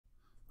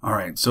All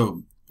right,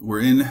 so we're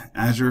in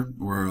Azure.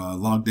 We're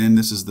logged in.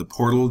 This is the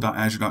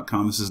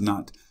portal.azure.com. This is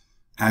not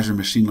Azure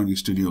Machine Learning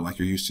Studio like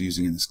you're used to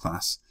using in this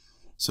class.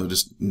 So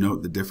just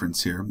note the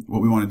difference here.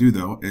 What we want to do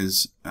though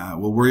is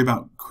we'll worry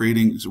about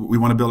creating, so we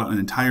want to build out an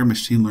entire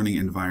machine learning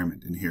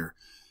environment in here,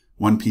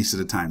 one piece at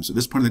a time. So at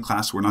this point in the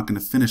class, we're not going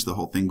to finish the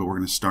whole thing, but we're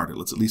going to start it.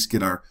 Let's at least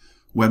get our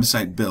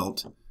website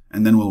built,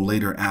 and then we'll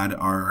later add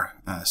our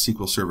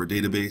SQL Server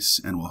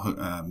database, and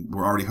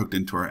we're already hooked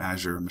into our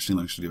Azure Machine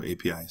Learning Studio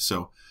API.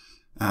 So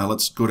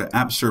let's go to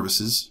App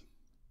Services,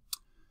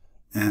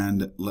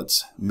 and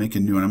let's make a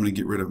new one. I'm going to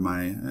get rid of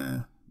my,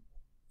 I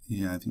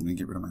think I'm going to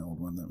get rid of my old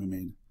one that we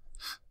made.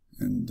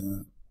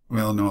 And,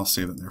 well, no, I'll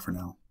save it there for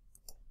now.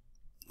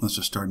 Let's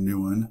just start a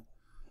new one.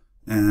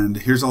 And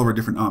here's all of our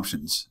different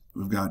options.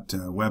 We've got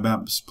web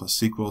apps plus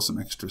SQL, some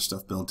extra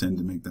stuff built in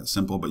to make that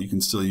simple, but you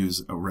can still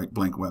use a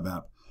blank web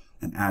app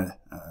and add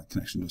a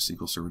connection to a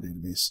SQL Server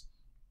database.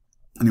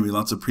 Anyway,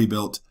 lots of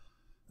pre-built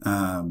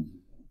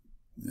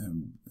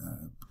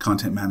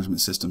content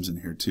management systems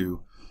in here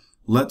too.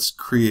 Let's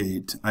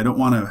create, I don't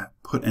want to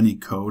put any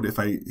code.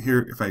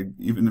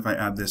 Even if I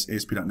add this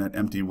ASP.NET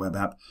empty web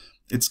app,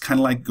 it's kind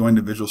of like going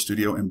to Visual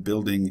Studio and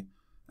building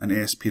an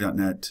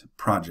ASP.NET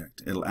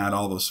project. It'll add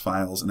all those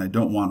files, and I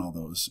don't want all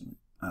those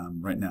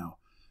right now.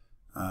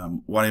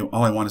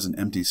 All I want is an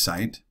empty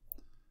site,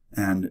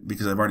 and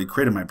because I've already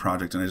created my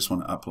project and I just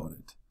want to upload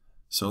it.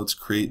 So let's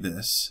create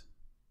this.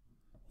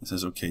 It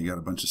says, okay, you got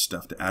a bunch of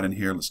stuff to add in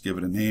here. Let's give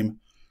it a name.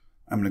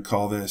 I'm going to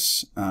call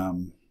this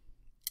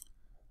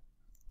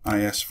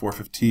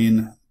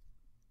IS415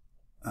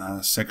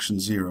 section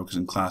 0, because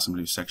in class I'm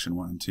going to do section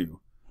 1 and 2.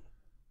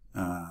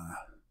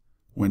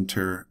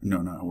 Winter,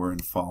 we're in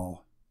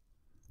fall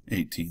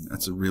 18.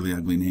 That's a really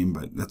ugly name,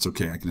 but that's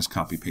okay. I can just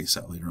copy paste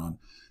that later on.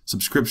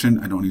 Subscription,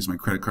 I don't want to use my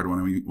credit card. I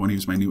want to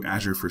use my new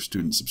Azure for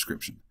Student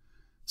subscription.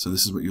 So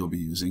this is what you'll be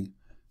using.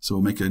 So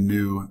we'll make a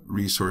new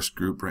resource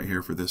group right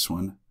here for this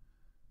one.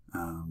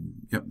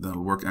 Yep,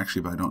 that'll work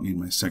actually, but I don't need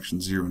my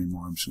section 0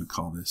 anymore. I'm just going to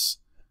call this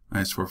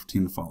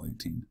IS415 fall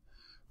 18.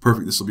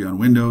 Perfect. This will be on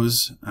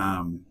Windows.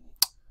 We're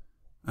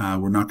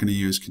not going to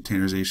use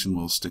containerization.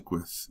 We'll stick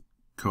with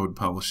code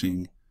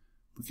publishing,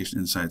 application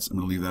insights. I'm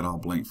going to leave that all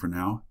blank for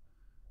now.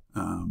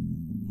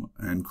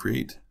 And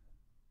create.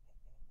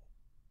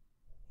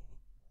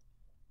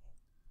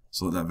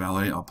 So let that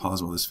validate. I'll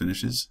pause while this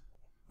finishes.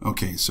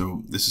 Okay,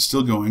 so this is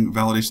still going.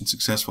 Validation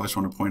successful. I just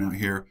want to point out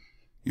here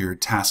your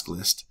task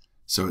list.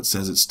 So it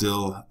says it's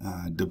still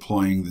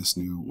deploying this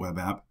new web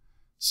app.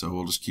 So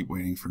we'll just keep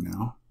waiting for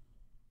now.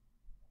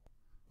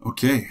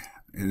 Okay,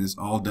 it is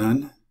all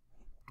done.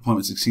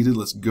 Deployment succeeded.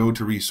 Let's go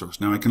to resource.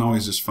 Now I can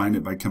always just find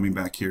it by coming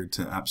back here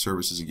to app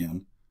services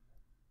again.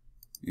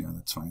 Yeah,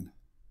 that's fine.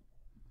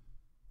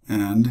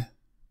 And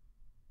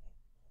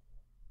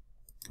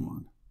come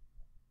on.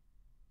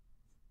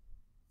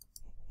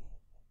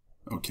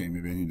 Okay,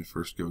 maybe I need to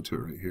first go to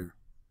it right here.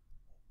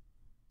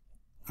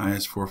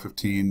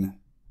 IS415.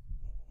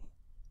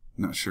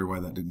 Not sure why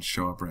that didn't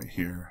show up right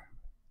here.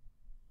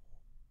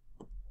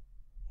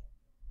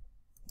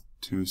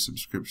 To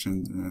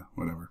subscription,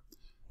 whatever.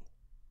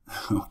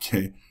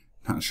 Okay,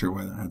 not sure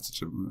why that had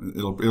such a.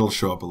 It'll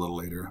show up a little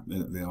later.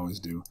 They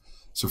always do.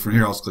 So from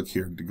here, I'll just click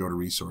here to go to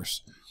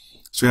resource.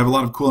 So we have a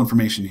lot of cool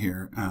information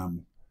here.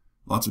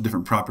 Lots of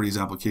different properties,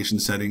 application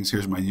settings.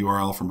 Here's my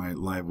URL for my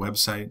live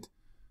website.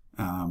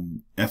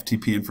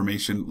 FTP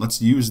information.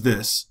 Let's use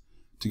this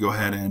to go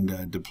ahead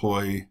and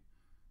deploy.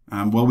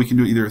 Well, we can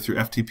do it either through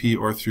FTP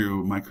or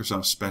through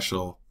Microsoft's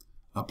special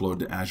upload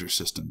to Azure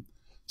system.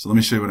 So let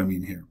me show you what I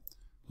mean here.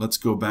 Let's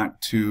go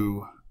back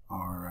to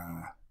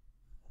our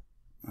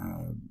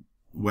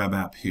web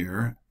app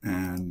here,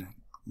 and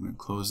I'm going to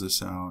close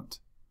this out.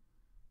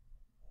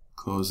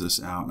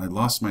 And I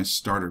lost my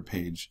starter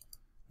page.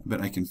 I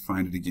bet I can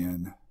find it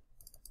again.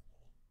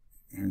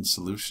 Here in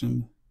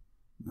solution.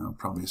 No,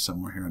 probably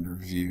somewhere here under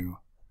view.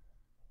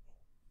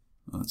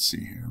 Let's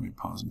see here. Let me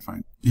pause and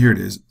find. Here it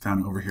is.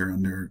 Found it over here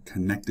under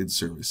connected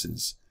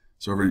services.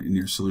 So over in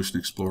your Solution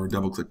Explorer,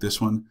 double click this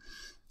one.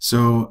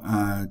 So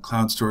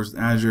cloud stores with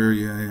Azure.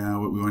 Yeah.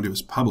 What we want to do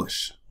is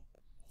publish.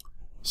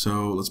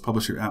 So let's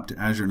publish your app to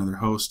Azure, another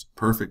host.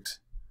 Perfect.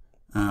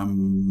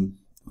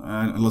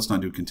 Let's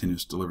not do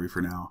continuous delivery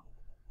for now.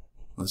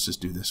 Let's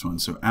just do this one.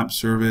 So app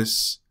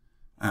service.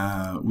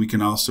 We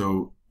can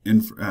also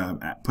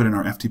put in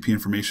our FTP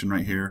information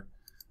right here.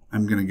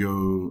 I'm going to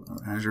go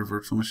Azure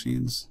Virtual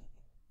Machines.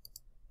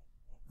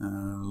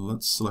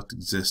 Let's select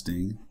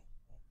existing.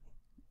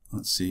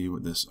 Let's see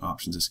what this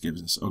options this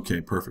gives us.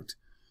 Okay, perfect.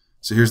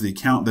 So here's the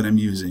account that I'm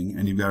using,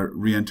 and you've got to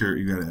re-enter.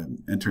 You've got to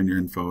enter in your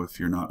info if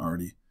you're not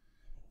already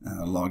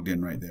logged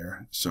in right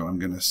there. So I'm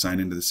going to sign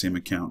into the same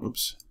account.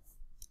 Oops.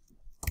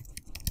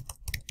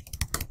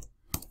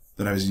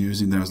 That I was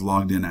using, that I was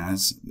logged in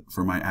as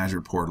for my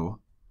Azure portal.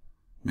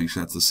 Make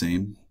sure that's the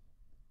same.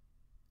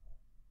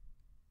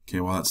 Okay,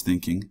 while that's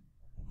thinking,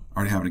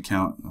 already have an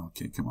account.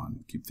 Okay, come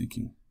on, keep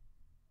thinking.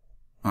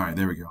 All right,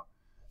 there we go.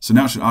 So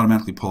now it should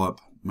automatically pull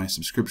up my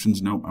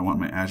subscriptions. Nope, I want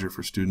my Azure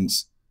for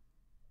Students.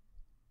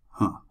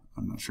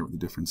 I'm not sure what the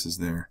difference is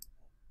there.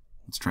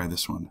 Let's try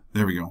this one.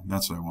 There we go.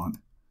 That's what I want.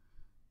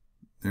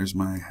 There's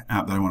my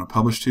app that I want to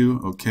publish to.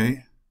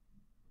 Okay.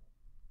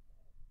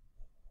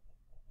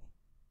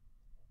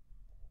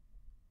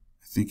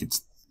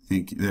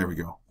 There we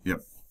go.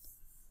 Yep.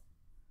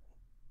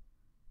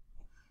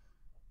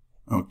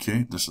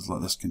 Okay, just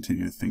let this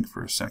continue to think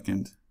for a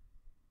second.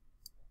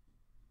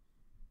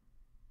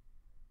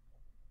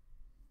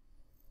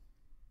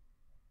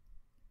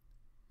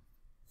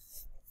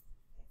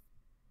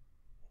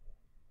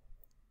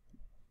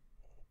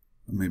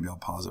 Maybe I'll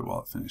pause it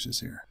while it finishes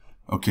here.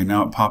 Okay,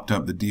 now it popped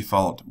up the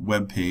default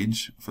web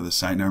page for the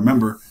site. Now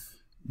remember,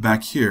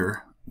 back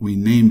here, we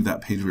named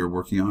that page we were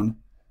working on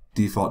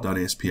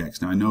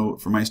default.aspx. Now I know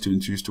for my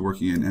students you're used to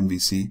working in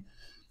MVC,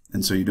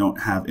 and so you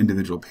don't have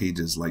individual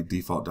pages like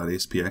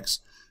default.aspx.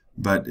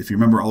 But if you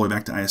remember all the way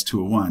back to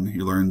IS-201,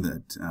 you learned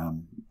that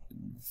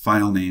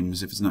file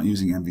names, if it's not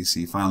using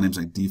MVC, file names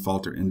like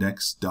default or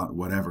index dot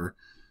whatever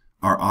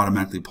are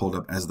automatically pulled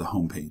up as the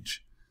home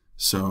page.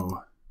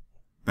 So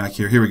back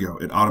here we go.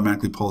 It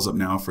automatically pulls up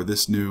now for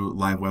this new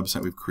live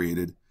website we've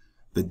created,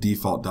 the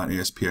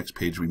default.aspx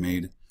page we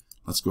made.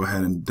 Let's go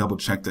ahead and double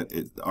check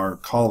that our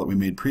call that we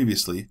made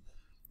previously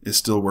is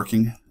still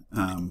working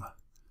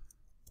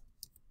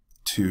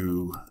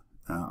to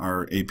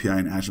our API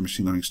in Azure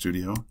Machine Learning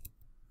Studio.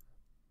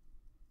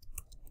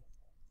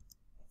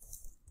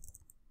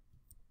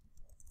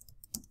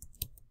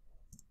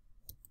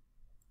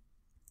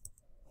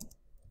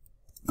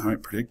 All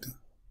right, predict.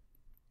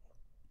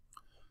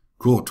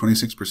 Cool,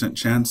 26%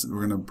 chance that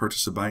we're going to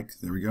purchase a bike.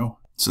 There we go.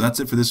 So that's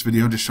it for this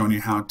video, just showing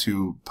you how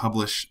to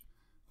publish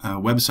a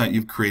website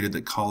you've created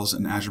that calls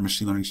an Azure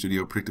Machine Learning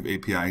Studio predictive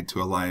API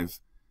to a live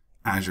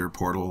Azure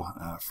portal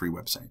free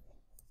website.